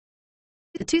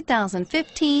The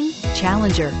 2015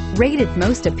 Challenger, rated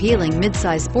most appealing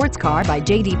midsize sports car by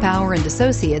J.D. Power and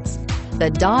Associates, the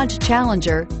Dodge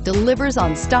Challenger delivers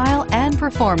on style and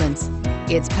performance.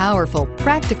 It's powerful,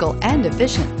 practical, and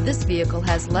efficient. This vehicle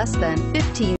has less than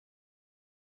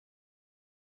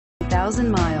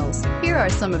 15,000 miles. Here are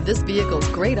some of this vehicle's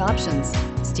great options: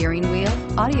 steering wheel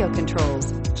audio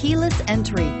controls, keyless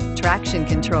entry, traction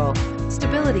control,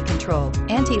 stability control,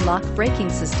 anti-lock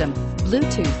braking system,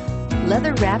 Bluetooth,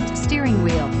 leather-wrapped steering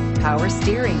wheel, power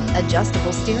steering,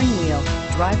 adjustable steering wheel,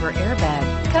 driver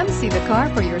airbag. Come see the car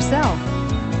for yourself.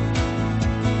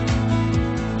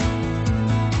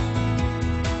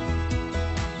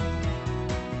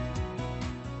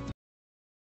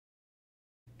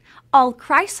 All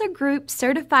Chrysler Group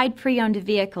certified pre-owned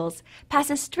vehicles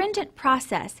pass a stringent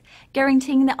process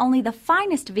guaranteeing that only the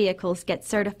finest vehicles get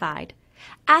certified.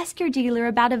 Ask your dealer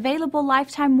about available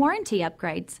lifetime warranty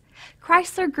upgrades.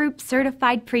 Chrysler Group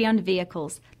certified pre-owned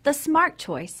vehicles, the smart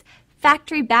choice,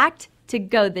 factory backed to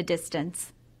go the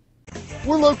distance.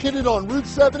 We're located on Route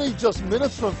 70, just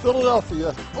minutes from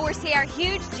Philadelphia. Or see our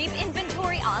huge Jeep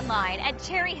inventory online at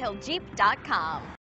cherryhilljeep.com.